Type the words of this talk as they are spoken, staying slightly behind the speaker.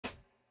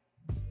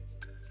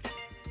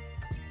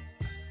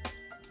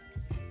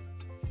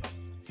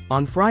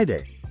On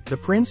Friday, the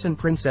Prince and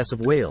Princess of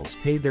Wales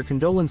paid their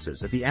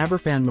condolences at the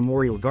Aberfan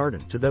Memorial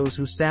Garden to those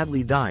who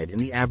sadly died in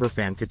the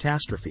Aberfan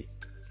catastrophe.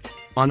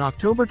 On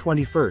October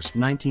 21,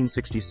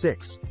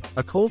 1966,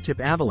 a coal-tip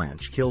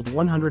avalanche killed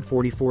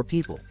 144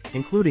 people,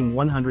 including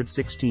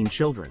 116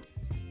 children.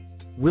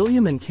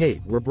 William and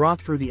Kate were brought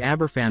through the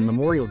Aberfan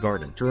Memorial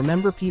Garden to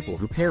remember people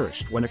who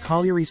perished when a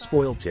colliery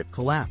spoil tip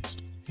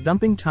collapsed,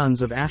 dumping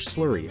tons of ash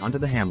slurry onto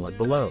the hamlet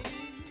below.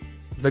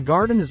 The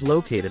garden is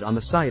located on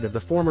the site of the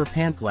former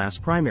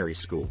Pantglas Primary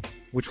School,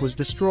 which was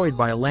destroyed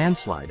by a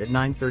landslide at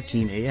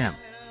 9:13 a.m.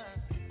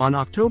 on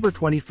October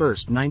 21,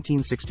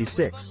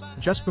 1966,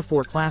 just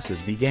before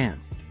classes began.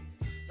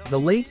 The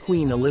late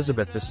Queen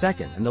Elizabeth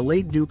II and the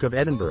late Duke of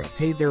Edinburgh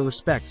paid their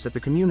respects at the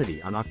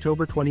community on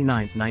October 29,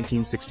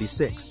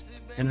 1966,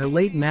 and Her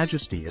Late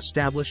Majesty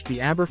established the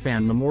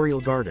Aberfan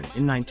Memorial Garden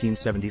in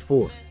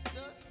 1974.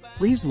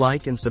 Please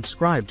like and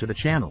subscribe to the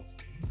channel.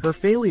 Her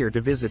failure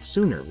to visit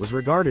sooner was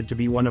regarded to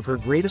be one of her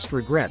greatest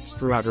regrets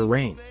throughout her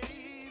reign.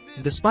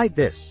 Despite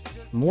this,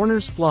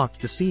 mourners flocked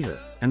to see her,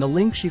 and the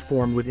link she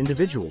formed with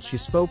individuals she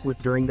spoke with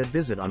during that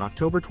visit on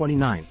October 29,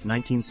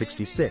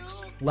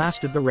 1966,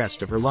 lasted the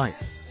rest of her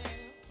life.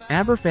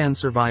 Aberfan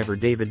survivor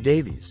David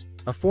Davies,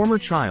 a former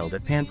child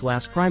at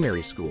Pantglas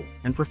Primary School,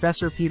 and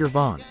Professor Peter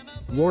Vaughan,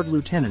 Lord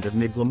Lieutenant of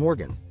Mid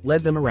Glamorgan,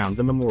 led them around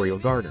the Memorial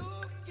Garden.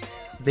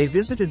 They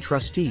visited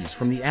trustees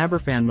from the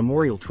Aberfan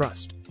Memorial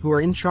Trust, who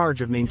are in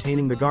charge of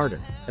maintaining the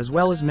garden, as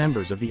well as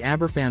members of the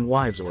Aberfan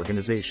Wives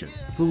organization,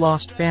 who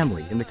lost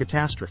family in the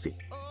catastrophe.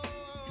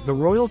 The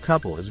royal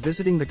couple is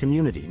visiting the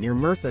community near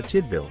Merthyr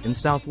Tydfil in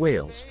South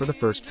Wales for the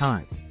first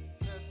time.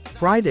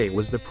 Friday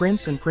was the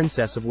Prince and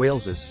Princess of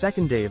Wales's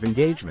second day of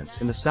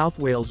engagements in the South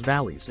Wales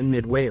Valleys and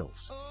Mid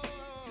Wales.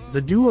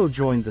 The duo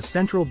joined the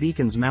Central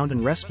Beacons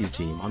Mountain Rescue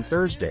Team on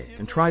Thursday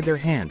and tried their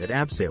hand at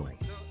abseiling.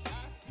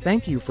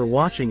 Thank you for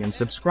watching and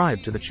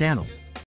subscribe to the channel.